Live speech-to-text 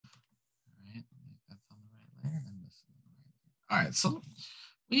All right, so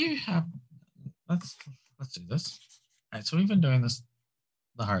we have, let's do this. All right, so we've been doing this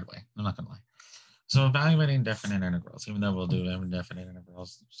the hard way. I'm not gonna lie. So evaluating definite integrals, even though we'll do indefinite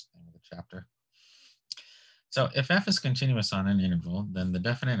integrals, just the name of the chapter. So if f is continuous on an interval, then the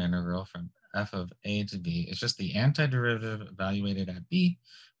definite integral from f of a to b is just the antiderivative evaluated at b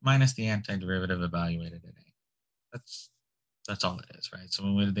minus the antiderivative evaluated at a. That's all it is, right? So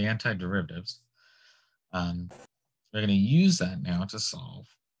when we do the antiderivatives, we're going to use that now to solve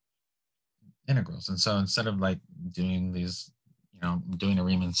integrals. And so instead of like doing these, doing a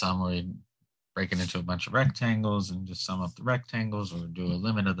Riemann sum where you break it into a bunch of rectangles and just sum up the rectangles, or do a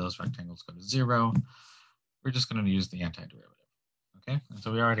limit of those rectangles go to 0, we're just going to use the antiderivative. Okay, and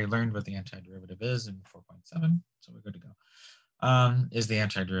so we already learned what the antiderivative is in 4.7, so we're good to go. Is the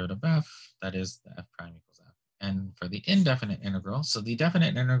antiderivative f, that is the f prime equals f. And for the indefinite integral, so the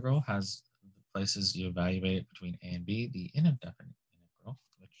definite integral has the places you evaluate it between a and b. The indefinite integral,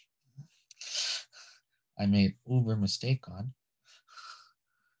 which I made uber mistake on,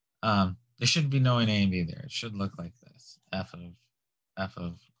 there should be no a and b there. It should look like this: f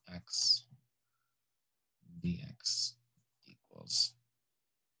of x dx equals.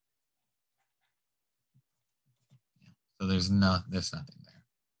 Yeah. So there's nothing there.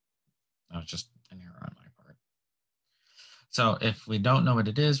 That was just an error on my part. So if we don't know what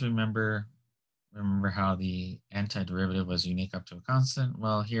it is, remember how the antiderivative was unique up to a constant?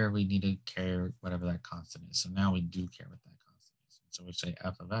 Well, here we need to care whatever that constant is. So now we do care what that constant is. So we say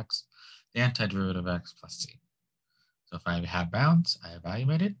f of x, the antiderivative of x plus c. So if I have bounds, I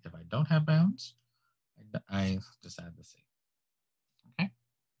evaluate it. If I don't have bounds, I just add the c. Okay.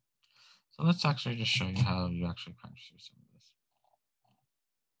 So let's actually just show you how you actually crunch through some of this.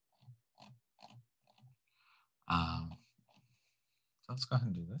 So let's go ahead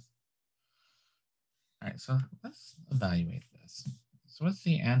and do this. All right, so let's evaluate this. So what's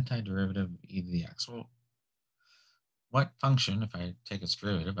the antiderivative of e to the x? Well, what function, if I take its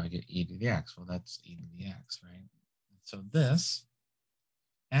derivative, I get e to the x? Well, that's e to the x, right? So this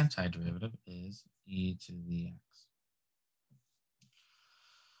antiderivative is e to the x.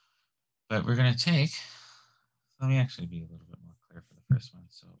 But we're going to take, let me actually be a little bit more clear for the first one.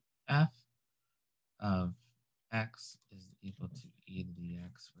 So f of x is equal to e to the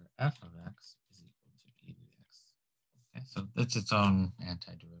x, where f of x is equal to e to the x. Okay, so that's its own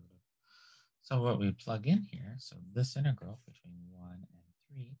antiderivative. So what we plug in here, so this integral between 1 and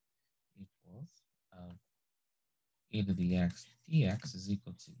 3 equals of e to the x dx is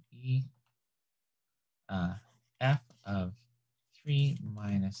equal to e f of 3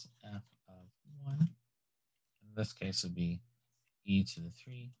 minus f of 1. In this case, would be e to the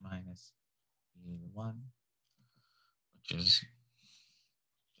 3 minus e to the 1, which is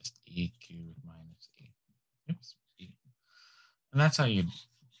just e cubed minus e. Oops, e. And that's how you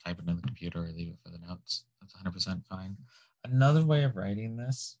type it in the computer or leave it for the notes. That's 100% fine. Another way of writing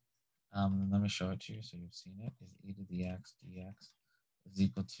this, let me show it to you so you've seen it, is e to the x dx is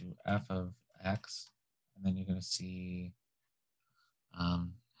equal to f of x. And then you're going to see, how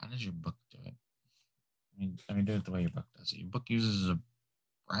does your book do it? I mean, do it the way your book does it. Your book uses a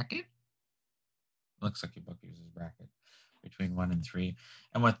bracket? Looks like your book uses a bracket between 1 and 3.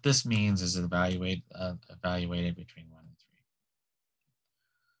 And what this means is evaluated between 1 and 3.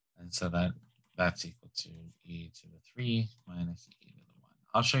 And so that's equal to e to the 3 minus e to the 1.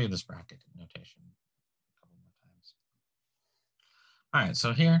 I'll show you this bracket notation a couple more times. All right,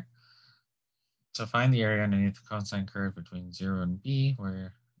 so here, so find the area underneath the cosine curve between 0 and b,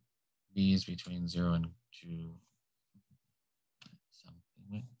 where b is between 0 and 2. Something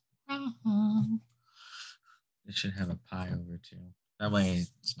went. It should have a pi over 2. That way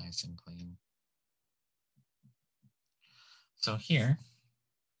it's nice and clean. So here,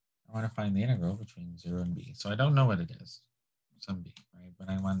 I want to find the integral between 0 and b. So I don't know what it is, some b, right? But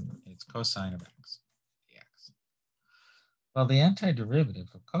I want its cosine of x dx. Well, the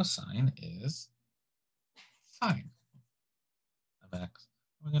antiderivative of cosine is sine of x.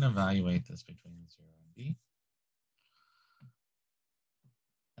 We're going to evaluate this between 0 and b.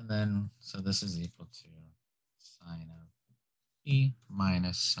 And then, so this is equal to sine of b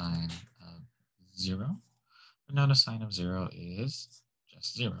minus sine of 0. But notice sine of 0 is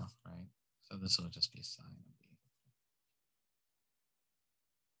just 0, right? So this will just be sine of b.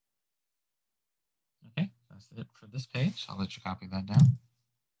 Okay, that's it for this page. I'll let you copy that down.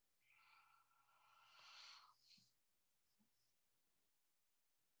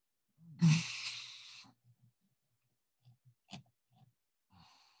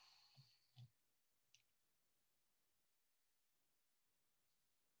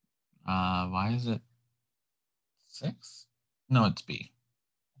 Why is it 6? No, it's B.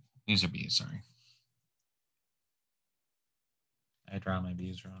 These are B's, sorry. I draw my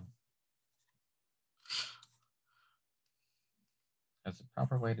B's wrong. Because the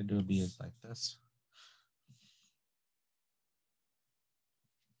proper way to do a B is like this.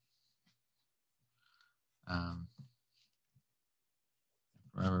 For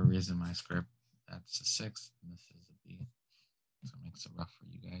whatever reason, my script, that's a 6, and this is a B. So it makes it rough for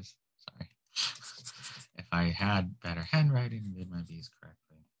you guys. Sorry. If I had better handwriting and did my B's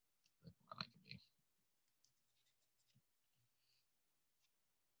correctly, it would more like a B.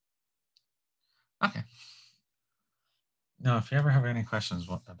 Okay. Now, if you ever have any questions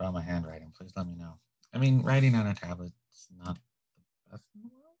about my handwriting, please let me know. I mean, writing on a tablet is not the best in the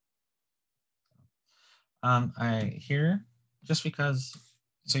world. I here, just because,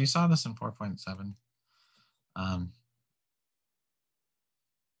 so you saw this in 4.7.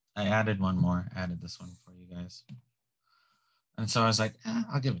 I added one more, added this one for you guys. And so I was like,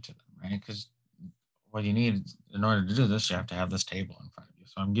 I'll give it to them, right? Because what you need in order to do this, you have to have this table in front of you.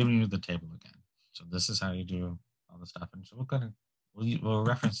 So I'm giving you the table again. So this is how you do all the stuff. And so we'll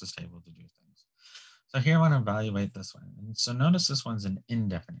reference this table to do things. So here I want to evaluate this one. And so notice this one's an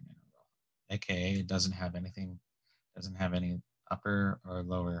indefinite interval, aka it doesn't have any upper or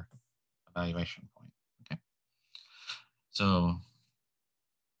lower evaluation point. Okay. So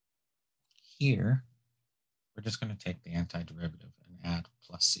here, we're just going to take the antiderivative and add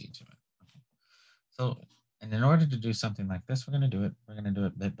plus c to it. Okay. So, and in order to do something like this, we're going to do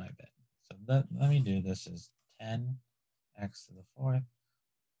it bit by bit. So let me do this as 10x to the fourth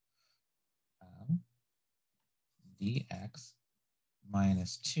dx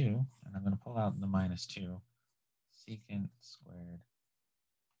minus 2, and I'm going to pull out the minus 2, secant squared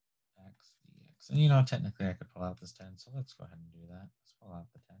x dx. And you know, technically I could pull out this 10, so let's go ahead and do that. Let's pull out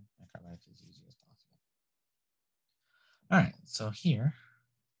the 10, make our life as easy as possible. All right, so here,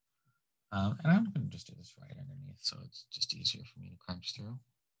 and I'm going to just do this right underneath, so it's just easier for me to crunch through.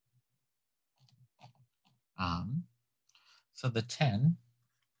 So the 10,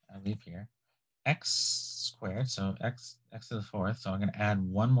 I leave here, x squared, so x to the fourth, so I'm going to add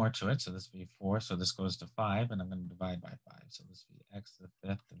one more to it, so this will be 4, so this goes to 5, and I'm going to divide by 5, so this will be x to the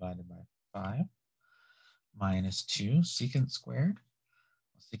fifth divided by 5, minus 2 secant squared.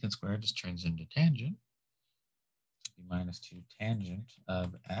 Well, secant squared just turns into tangent, so it'll be minus 2 tangent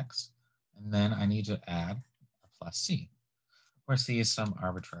of x, and then I need to add a plus c, where c is some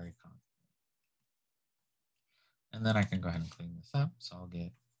arbitrary constant. And then I can go ahead and clean this up, so I'll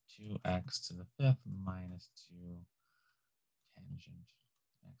get 2x to the fifth minus 2 tangent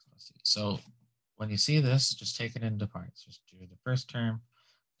x plus c. So when you see this, just take it into parts. Just do the first term,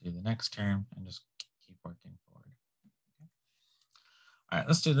 do the next term, and just keep working forward. Okay. All right,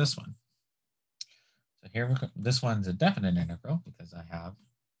 let's do this one. So here, this one's a definite integral because I have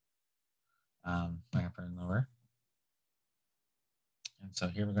my upper and lower. And so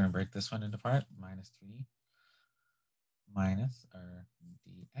here we're going to break this one into part, minus 3 minus our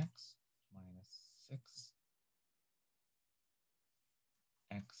dx minus 6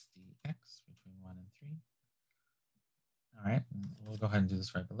 x dx between 1 and 3. All right, we'll go ahead and do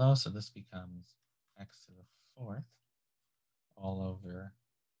this right below. So this becomes x to the fourth all over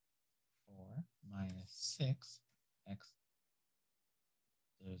 4 minus 6 x.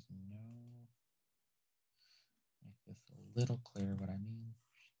 There's no, make this a little clearer what I mean.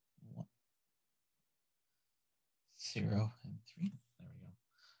 1, 0, and 3. There we go.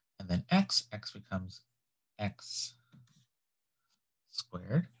 And then x becomes x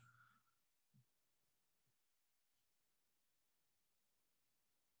squared.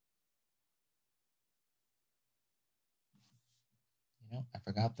 You know, I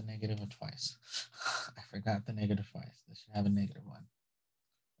forgot the negative twice. I forgot the negative twice. This should have a negative 1. I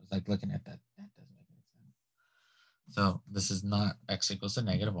was like looking at that. That doesn't make any sense. So this is not x equals to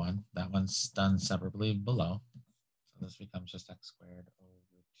negative 1. That one's done separately below. So this becomes just x squared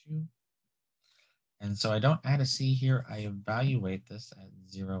over 2. And so I don't add a c here. I evaluate this at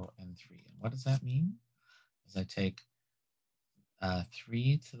 0 and 3. And what does that mean? Is I take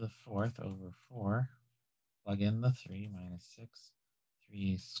 3 to the fourth over 4, plug in the 3 minus 6,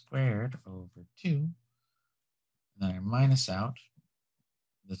 3 squared over 2. And then I minus out.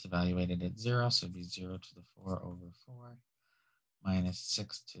 This evaluated at 0, so it'd be 0 to the 4 over 4 minus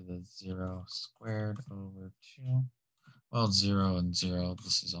 6 to the 0 squared over 2. Well, 0 and 0,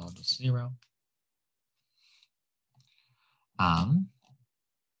 this is all just 0.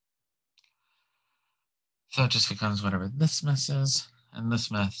 So it just becomes whatever this mess is. And this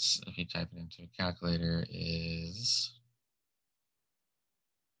mess, if you type it into a calculator, is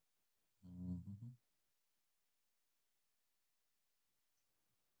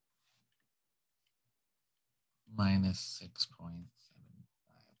minus 6.75.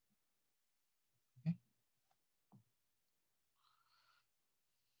 Okay.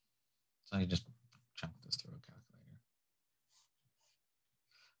 So you just chunk this through a calculator.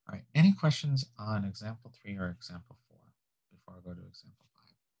 All right, any questions on example 3 or example 4 before I go to example 5?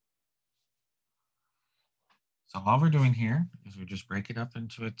 So all we're doing here is we just break it up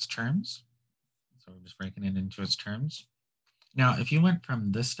into its terms. So we're just breaking it into its terms. Now, if you went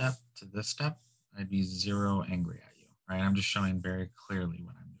from this step to this step, I'd be zero angry at you, right? I'm just showing very clearly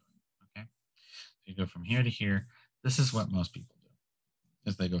what I'm doing, okay? So you go from here to here. This is what most people do,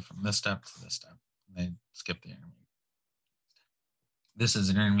 is they go from this step to this step. And they skip the intermediate. This is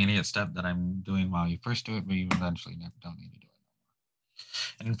an intermediate step that I'm doing while you first do it, but you eventually don't need to do it anymore.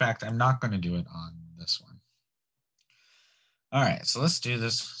 And in fact, I'm not going to do it on this one. All right, so let's do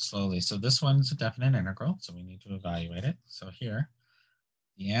this slowly. So this one's a definite integral, so we need to evaluate it. So here,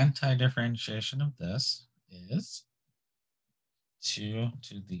 the anti-differentiation of this is 2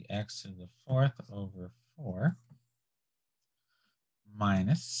 to the x to the 4th over 4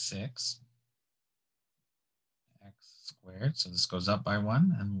 minus 6 x squared. So this goes up by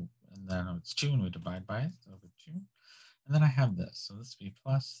 1, and then it's 2, and we divide by it, over 2. And then I have this. So this would be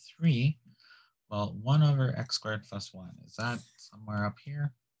plus 3. Well, 1 over x squared plus 1. Is that somewhere up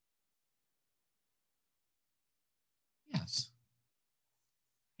here? Yes.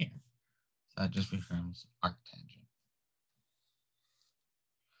 Here. So that just becomes arctangent.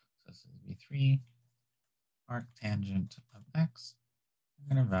 So this would be 3 arctangent of x. I'm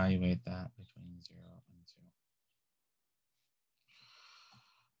going to evaluate that between 0 and 2.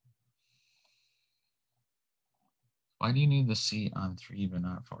 Why do you need the c on 3 but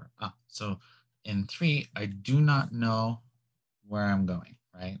not 4? So in 3, I do not know where I'm going,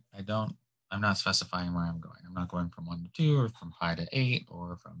 right? I'm not specifying where I'm going. I'm not going from 1 to 2 or from pi to 8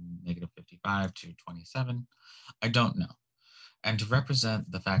 or from negative 55 to 27. I don't know. And to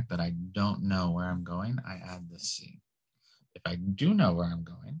represent the fact that I don't know where I'm going, I add this c. If I do know where I'm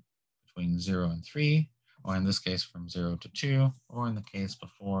going, between 0 and 3, or in this case from 0 to 2, or in the case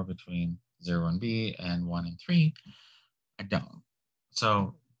before between 0 and b and 1 and 3, I don't.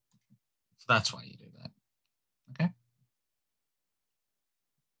 So that's why you do that, okay?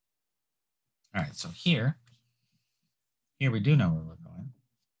 All right, so here we do know where we're going.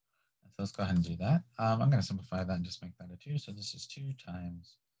 So let's go ahead and do that. I'm going to simplify that and just make that a 2. So this is 2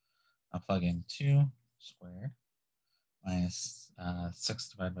 times, I'll plug in 2 squared minus 6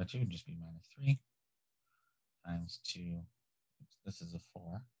 divided by 2 would just be minus 3 times 2. This is a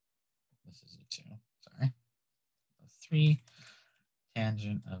 4. This is a 2. Sorry. So 3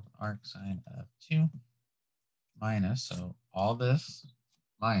 tangent of arc sine of 2 minus, so all this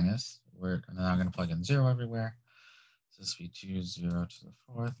minus, and then I'm going to plug in 0 everywhere. So this would be 2, 0 to the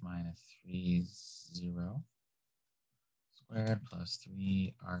 4th minus 3, 0 squared plus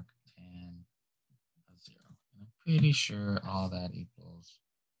 3 arctan of 0. And I'm pretty sure all that equals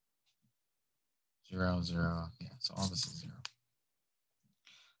 0, 0. Yeah, so all this is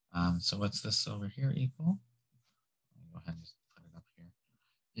 0. So what's this over here equal? Let me go ahead and just put it up here.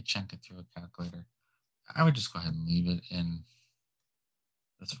 You chunk it through a calculator. I would just go ahead and leave it in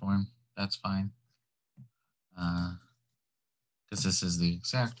this form. That's fine. Because this is the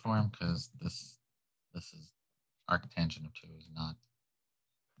exact form, because this is arctangent of 2 is not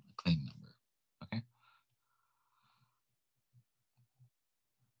a clean number, okay?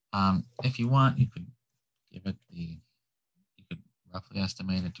 If you want, you could give it you could roughly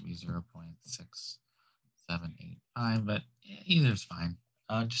estimate it to be 0.6785, but either is fine.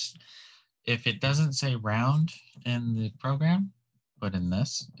 Just if it doesn't say round in the program, put in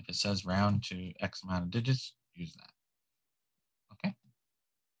this. If it says round to X amount of digits, use that. Okay.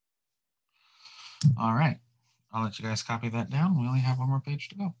 All right. I'll let you guys copy that down. We only have one more page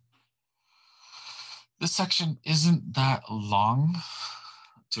to go. This section isn't that long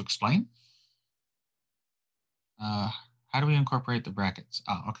to explain. How do we incorporate the brackets?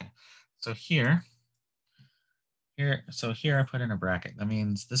 Oh, okay. So here I put in a bracket. That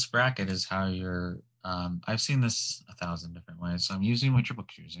means this bracket is how you're, I've seen this 1,000 different ways. So I'm using what your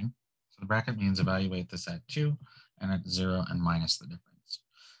book's using. So the bracket means evaluate this at 2 and at 0 and minus the difference.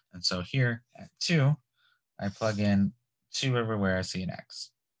 And so here at 2, I plug in 2 everywhere I see an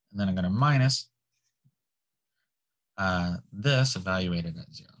x. And then I'm going to minus this evaluated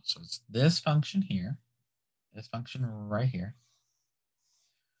at 0. So it's this function here, this function right here,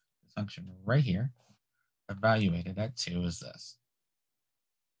 this function right here, evaluated at 2 is this.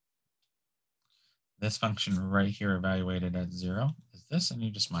 This function right here evaluated at 0 is this, and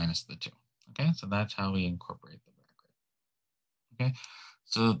you just minus the 2. Okay, so that's how we incorporate the bracket. Okay,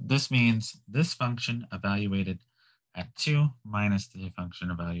 so this means this function evaluated at 2 minus the function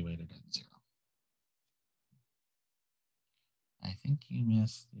evaluated at 0. I think you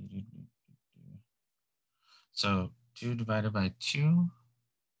missed. So 2 divided by 2.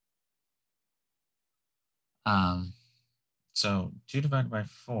 So 2 divided by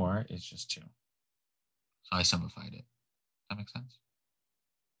 4 is just 2. So I simplified it. Does that make sense?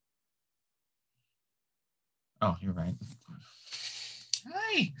 Oh, you're right.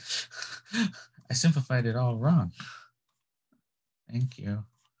 Hi. I simplified it all wrong. Thank you.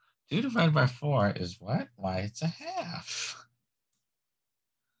 2 divided by 4 is what? Why, it's a half.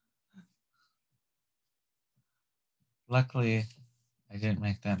 Luckily, I didn't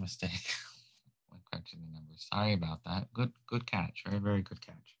make that mistake when crunching the numbers. Sorry about that. Good catch. Very, very good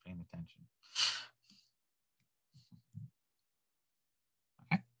catch. Paying attention.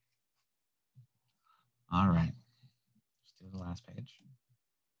 Okay. All right. Let's do the last page.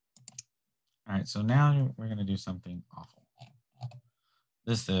 All right. So now we're going to do something awful.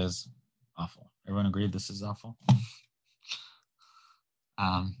 This is awful. Everyone agreed this is awful?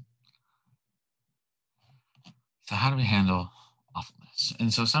 So how do we handle awfulness?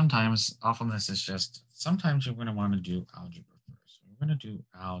 And so sometimes awfulness is just, sometimes you're going to want to do algebra first. So we're going to do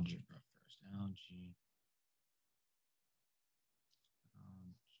algebra first.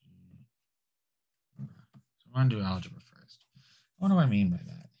 So we're going to do algebra first. What do I mean by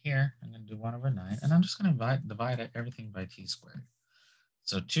that? Here, I'm going to do 1 over 9, and I'm just going to divide everything by t squared.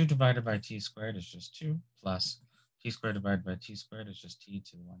 So 2 divided by t squared is just 2, plus t squared divided by t squared is just t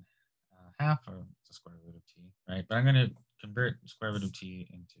to the 1 half, or the square root of t, right? But I'm going to convert square root of t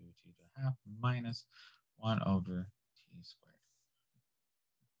into t to the half minus 1 over t squared.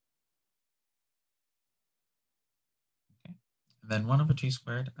 Okay, and then 1 over t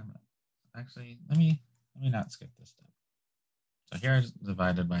squared. Actually, let me not skip this step. So here is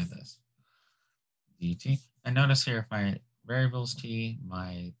divided by this dt. And notice here, if my variable is t,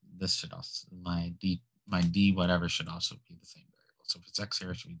 this should also my d whatever should also be the same variable. So if it's x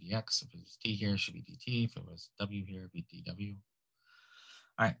here, it should be dx. If it's t here, it should be dt. If it was w here, it'd be dw.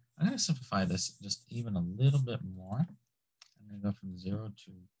 All right, I'm going to simplify this just even a little bit more. I'm going to go from 0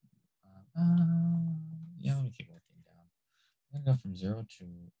 to, yeah, let me keep working down. I'm going to go from 0 to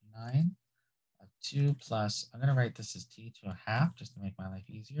 9. 2 plus, I'm going to write this as t to a half just to make my life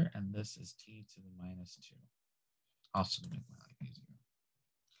easier. And this is t to the minus 2, also to make my life easier.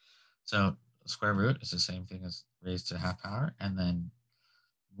 So square root is the same thing as raised to half power. And then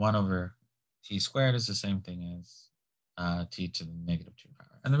 1 over t squared is the same thing as t to the negative 2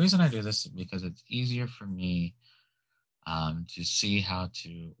 power. And the reason I do this is because it's easier for me to see what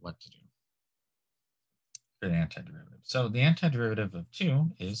to do for the antiderivative. So the antiderivative of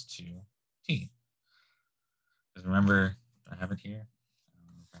 2 is 2t. Because remember, I have it here. I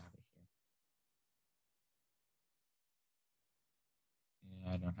don't know if I have it here.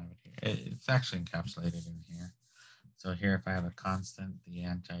 Yeah, I don't have it here. It's actually encapsulated in here. So here, if I have a constant, the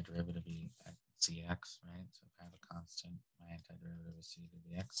antiderivative is cx, right? So if I have a constant, my antiderivative is c to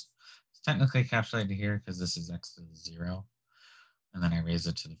the x. It's technically encapsulated here because this is x to the 0. And then I raise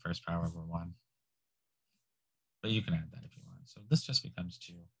it to the first power over 1. But you can add that if you want. So this just becomes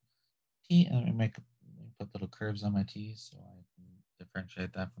 2t. And let me put little curves on my t so I can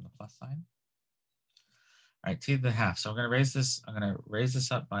differentiate that from the plus sign. All right, t to the half. So I'm going to raise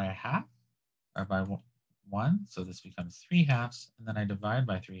this up by a half, or by 1. So this becomes 3 halves. And then I divide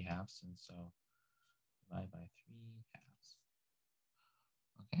by 3 halves. And so divide by 3 halves.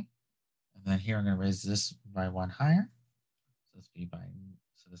 Okay. And then here I'm going to raise this by 1 higher.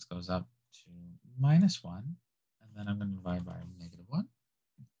 So this goes up to minus 1. And then I'm going to divide by negative 1.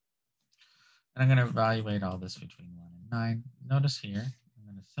 And I'm going to evaluate all this between 1 and 9. Notice here, I'm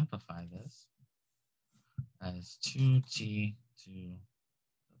going to simplify this as 2t to the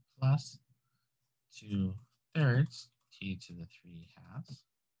plus 2 thirds t to the 3 halves.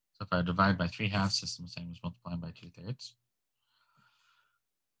 So if I divide by 3 halves, it's the same as multiplying by 2 thirds.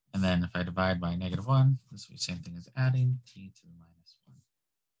 And then if I divide by negative 1, this will be the same thing as adding t to the minus 1.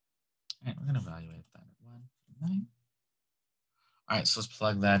 All right, we're going to evaluate that at 1 and 9. All right, so let's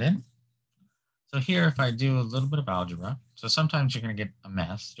plug that in. So here, if I do a little bit of algebra, so sometimes you're going to get a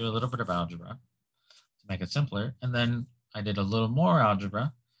mess, do a little bit of algebra to make it simpler. And then I did a little more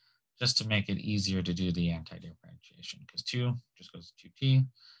algebra just to make it easier to do the anti-differentiation, because 2 just goes to 2t,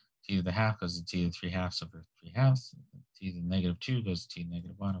 t to the half goes to t to the 3 halves over 3 halves, t to the negative 2 goes to t to the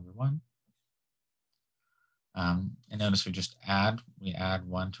negative 1 over 1. And notice we add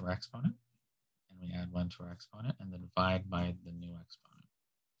 1 to our exponent, and we add 1 to our exponent, and then divide by the new exponent.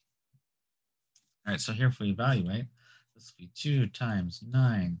 All right, so here if we evaluate, this will be 2 times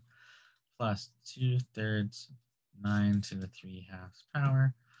 9 plus 2 thirds 9 to the 3/2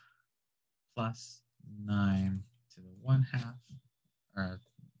 power plus 9 to the 1/2, or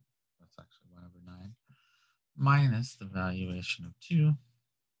that's actually 1/9, minus the valuation of 2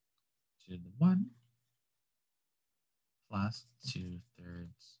 to the 1 plus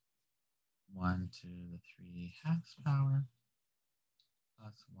 2/3 1 to the 3/2 power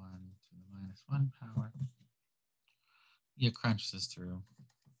plus 1 to the -1 power. You crunch this through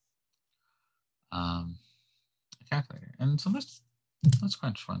a calculator. And so let's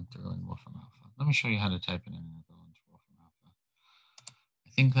crunch one through in Wolfram Alpha. Let me show you how to type an integral into Wolfram Alpha.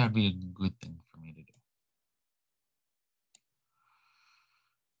 I think that'd be a good thing for me to do.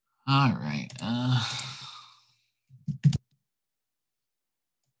 All right.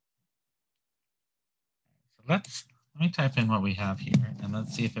 So let me type in what we have here, and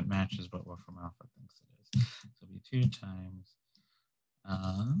let's see if it matches what Wolfram Alpha thinks it is. So it'll be 2 times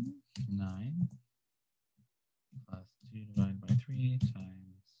 9 plus 2 divided by 3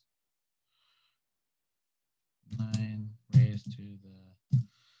 times 9 raised to the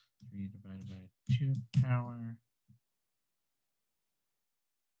 3 divided by 2 power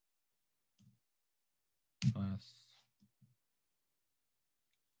plus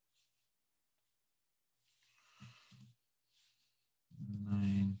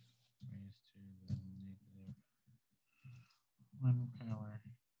 9 raised to the -1 power.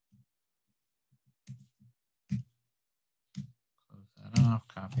 Close that off,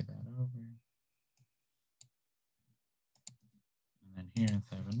 copy that over. And then here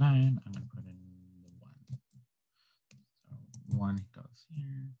instead of a 9, I'm going to put in the 1. So 1 goes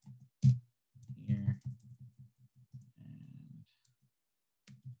here, here,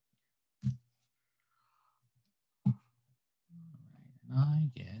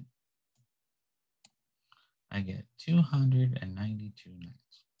 and I get 292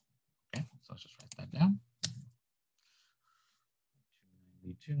 nines. Okay, so let's just write that down.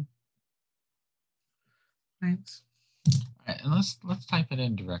 292 nines. All right, and let's type it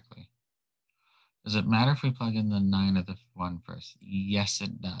in directly. Does it matter if we plug in the 9 or the 1 first? Yes,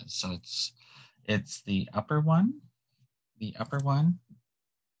 it does. So it's the upper one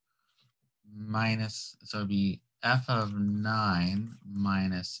minus, so it'd be f of 9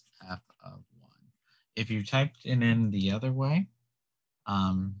 minus f of 1. If you typed it in the other way,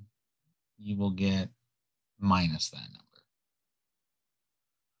 you will get minus that number.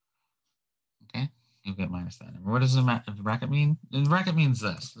 Okay, you'll get minus that number. What does the bracket mean? The bracket means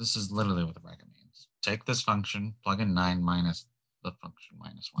this. This is literally what the bracket means. Take this function, plug in 9 minus the function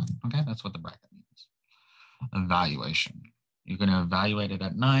minus 1. Okay, that's what the bracket means. Evaluation. You're going to evaluate it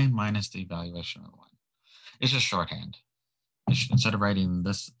at 9 minus the evaluation of 1. It's just shorthand. Instead of writing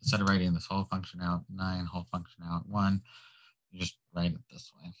this whole function out, 9 whole function out, 1, you just write it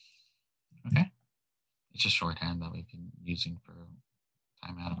this way. Okay? It's just shorthand that we've been using for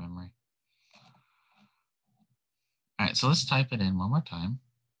time out of memory. All right, so let's type it in one more time.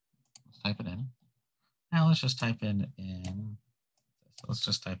 Let's type it in. Now let's just type in so let's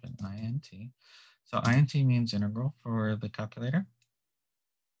just type in int. So int means integral for the calculator.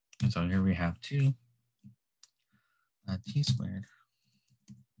 And so here we have 2 t squared.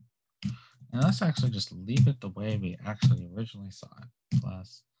 And let's actually just leave it the way we actually originally saw it,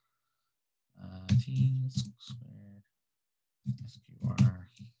 plus t squared sqr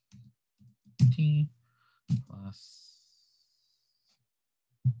t plus,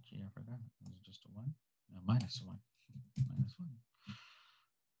 gee, I forgot, was it just a 1? No, minus 1. Minus 1.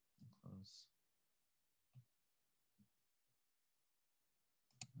 Close.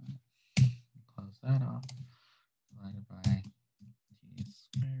 Close that off. Divided by t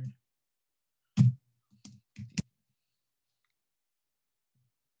squared.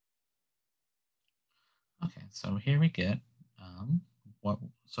 Okay, so here we get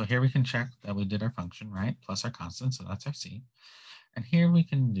so here we can check that we did our function, right? Plus our constant, so that's our c. And here we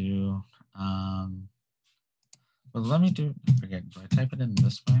can do, well, let me do, forget, do I type it in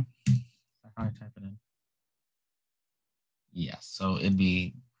this way? Is that how I type it in? Yes, so it'd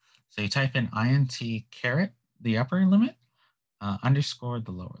be, so you type in int caret, the upper limit, underscore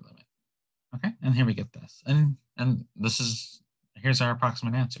the lower limit. Okay, and here we get this. And this is, here's our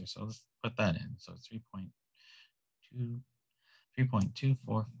approximate answer. So let's put that in. So 3.2444,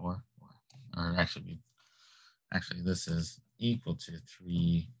 or actually this is equal to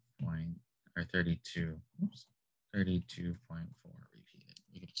 32. Oops, 32.4 repeated.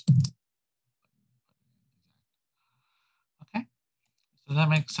 We could just, okay, so that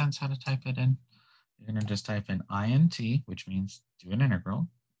makes sense how to type it in. You're going to just type in int, which means do an integral,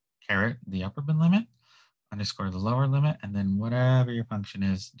 caret the upper limit, underscore the lower limit, and then whatever your function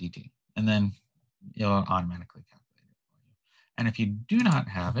is, dt. And then it'll automatically calculate. And if you do not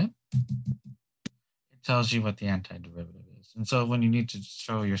have it, it tells you what the antiderivative is. And so when you need to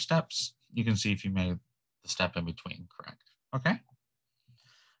show your steps, you can see if you made the step in between correct. Okay?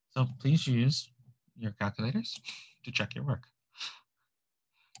 So please use your calculators to check your work.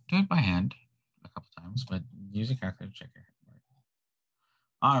 Do it by hand a couple times, but use a calculator to check your work.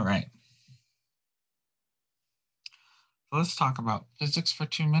 All right. So let's talk about physics for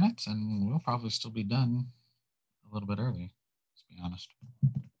 2 minutes, and we'll probably still be done a little bit early, let's be honest.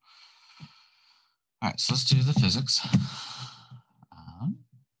 All right, so let's do the physics.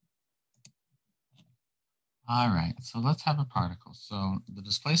 All right, so let's have a particle. So the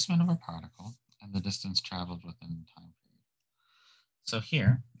displacement of a particle and the distance traveled within the time period. So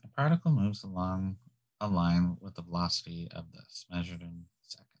here, a particle moves along a line with the velocity of this, measured in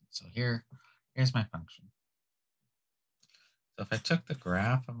seconds. So here's my function. So if I took the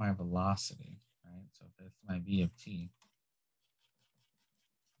graph of my velocity, right, so if it's my v of t,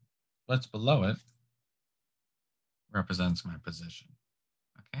 what's below it represents my position,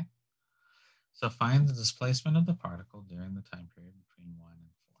 okay? So find the displacement of the particle during the time period between 1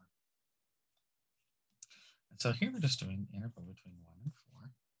 and 4. And so here we're just doing the interval between 1 and 4,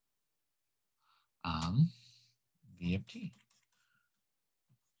 v of t,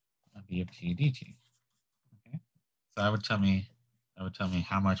 v of t dt. Okay, so that would tell me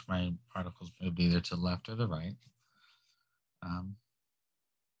how much my particles moved either to the left or the right.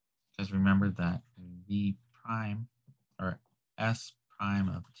 Because remember that v prime or s prime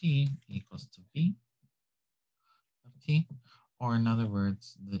of t equals to v of t, or in other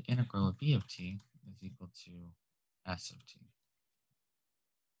words, the integral of v of t is equal to s of t.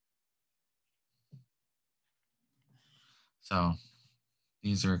 So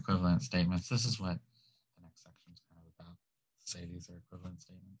these are equivalent statements. This is what the next section is kind of about, to say these are equivalent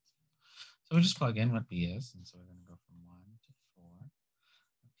statements. So we just plug in what b is, and so we're going to go from 1 to 4,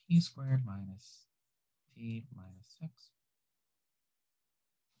 t squared minus t minus 6.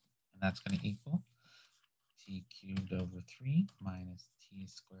 And that's going to equal t cubed over 3 minus t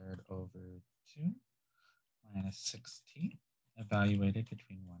squared over 2 minus 6t, evaluated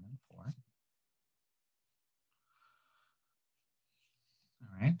between 1 and 4.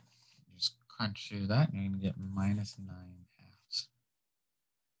 All right, just crunch through that, and you're going to get minus 9 halves.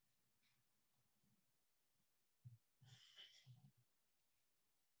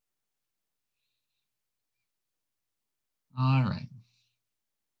 All right.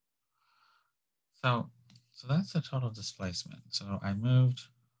 So that's the total displacement. So I moved,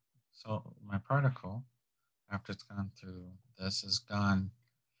 so my particle, after it's gone through this, has gone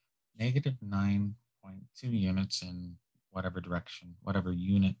negative 9.2 units in whatever direction, whatever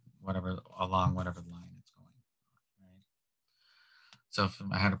unit, whatever along whatever line it's going, right? So if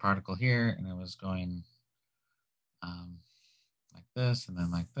I had a particle here and it was going like this and then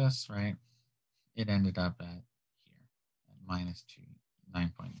like this, right? It ended up at here at minus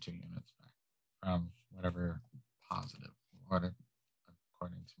 9.2 units back from whatever positive order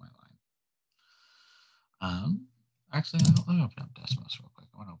according to my line. Actually, let me open up Desmos real quick.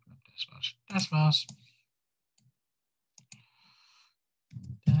 I want to open up Desmos.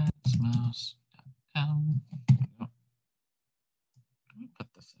 Desmos.com. Let me put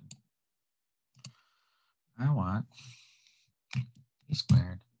this in. I want t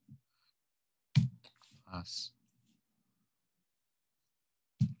squared plus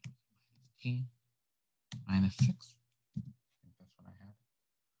t minus 6. I think that's what I had.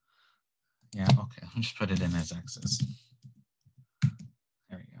 Yeah, okay. I'll just put it in as x's.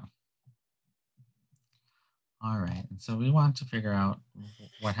 There we go. All right, and so we want to figure out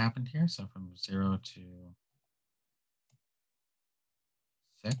what happened here. So from 0 to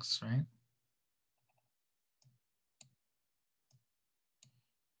 6, right?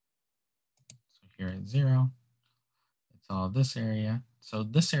 So here at 0, it's all this area. So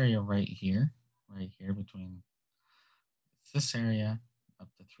this area right here between this area up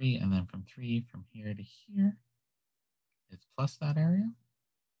to 3, and then from 3 from here to here is plus that area.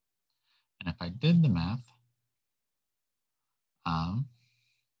 And if I did the math,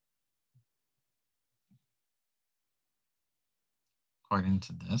 according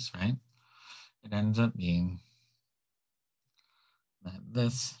to this, right, it ends up being that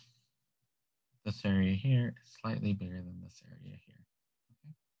this area here is slightly bigger than this area here.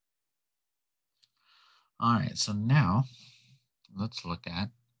 Okay. All right, so now let's look at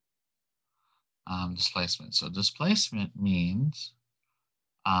displacement. So displacement means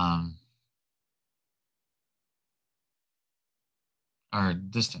our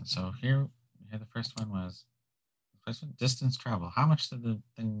distance. So here the first one was distance travel. How much did the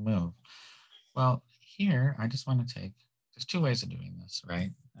thing move? Well, here I just want to there's two ways of doing this, right?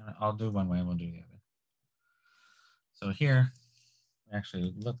 I'll do one way and we'll do the other. So here, we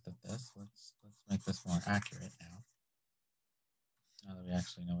actually looked at this. Let's make this more accurate now. Now that we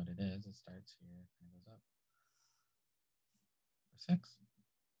actually know what it is, it starts here and goes up. 6.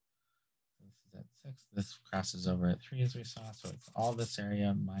 This is at 6. This crosses over at 3 as we saw. So it's all this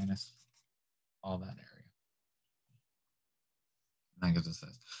area minus all that area. And that gives us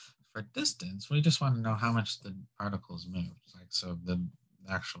this. For distance, we just want to know how much the particles moved. Like so the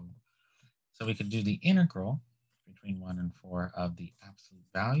actual, so we could do the integral between 1 and 4 of the absolute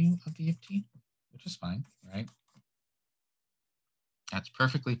value of v of t, which is fine, right? That's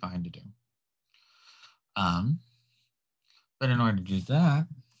perfectly fine to do. But in order to do that,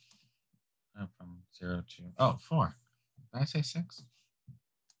 from 0 to, 4. Did I say 6?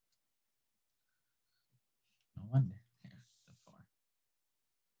 No wonder. Here, the 4.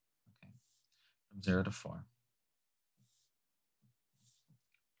 Okay, from 0 to 4.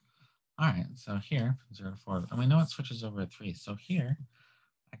 All right, so here, from 0 to 4, and we know it switches over at 3. So here,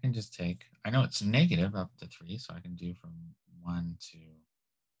 I can just take, I know it's negative up to 3, so I can do from 1 to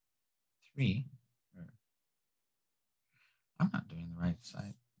 3. I'm not doing the right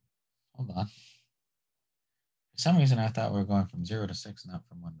side. Hold on. For some reason, I thought we were going from 0 to 6, not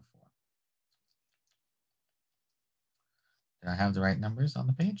from 1 to 4. Did I have the right numbers on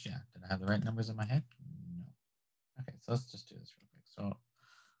the page? Yeah. Did I have the right numbers in my head? No. Okay, so let's just do this real quick. So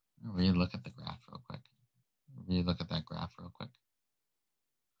I'm going to relook at the graph real quick. Relook at that graph real quick.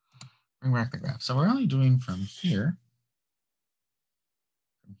 Bring back the graph. So we're only doing from here.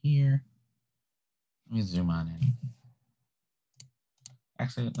 From here. Let me zoom on in.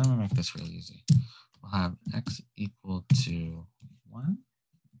 Actually, let me make this really easy. We'll have x equal to 1.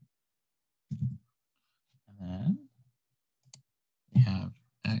 And then we have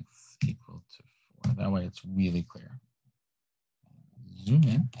x equal to 4. That way it's really clear. Zoom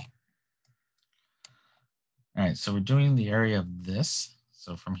in. All right, so we're doing the area of this.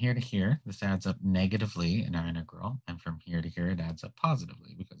 So from here to here, this adds up negatively in our integral. And from here to here, it adds up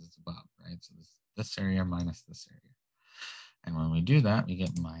positively because it's above, right? So this area minus this area. And when we do that, we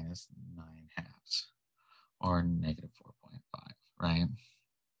get minus 9/2 or negative 4.5, right?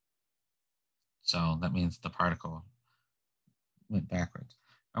 So that means the particle went backwards.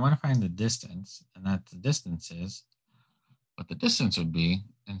 I want to find the distance, and that the distance is, what the distance would be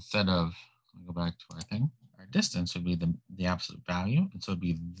instead of, let me go back to our thing, our distance would be the absolute value. And so it'd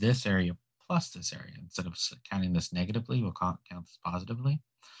be this area plus this area. Instead of counting this negatively, we'll count this positively.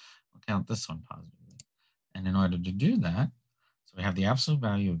 We'll count this one positively. And in order to do that, so we have the absolute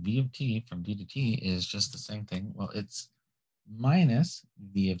value of v of t from d to t is just the same thing. Well, it's minus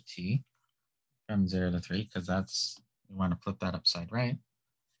v of t from 0 to 3, because that's, we want to flip that upside right,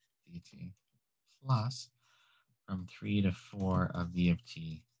 dt plus from 3 to 4 of v of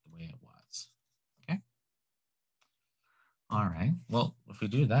t the way it was. Okay. All right. Well, if we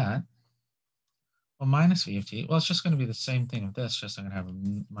do that, well, minus v of t, well, it's just going to be the same thing with this, just I'm going to have a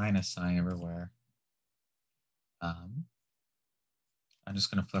minus sign everywhere. I'm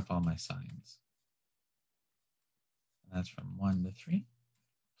just going to flip all my signs. And that's from 1 to 3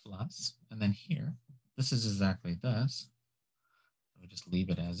 plus, and then here, this is exactly this. So we just leave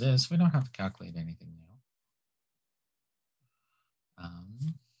it as is. We don't have to calculate anything new. Let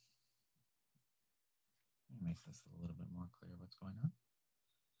me make this a little bit more clear what's going on.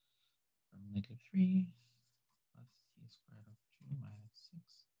 From negative 3 plus t squared over 2 minus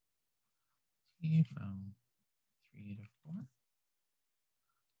 6t from 3 to 4.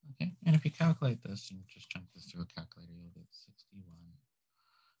 Okay, and if you calculate this and just chunk this through a calculator, you'll get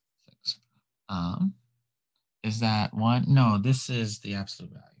 61.6. Is that 1? No, this is the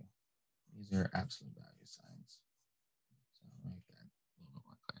absolute value. These are absolute value signs. So I'll make that a little bit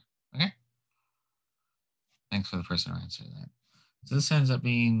more clear. Okay. Thanks for the person who answered that. So this ends up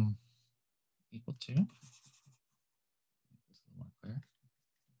being equal to, make this a little more clear,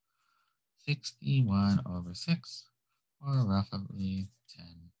 61 over 6, or roughly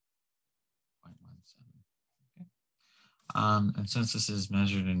 10.17. Okay. And since this is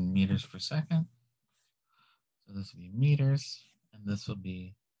measured in meters per second, so this will be meters, and this will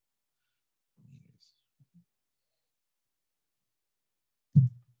be meters.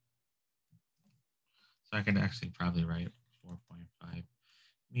 So I could actually probably write 4.5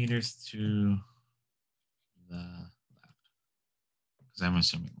 meters to the left, because I'm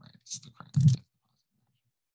assuming right, it's the correct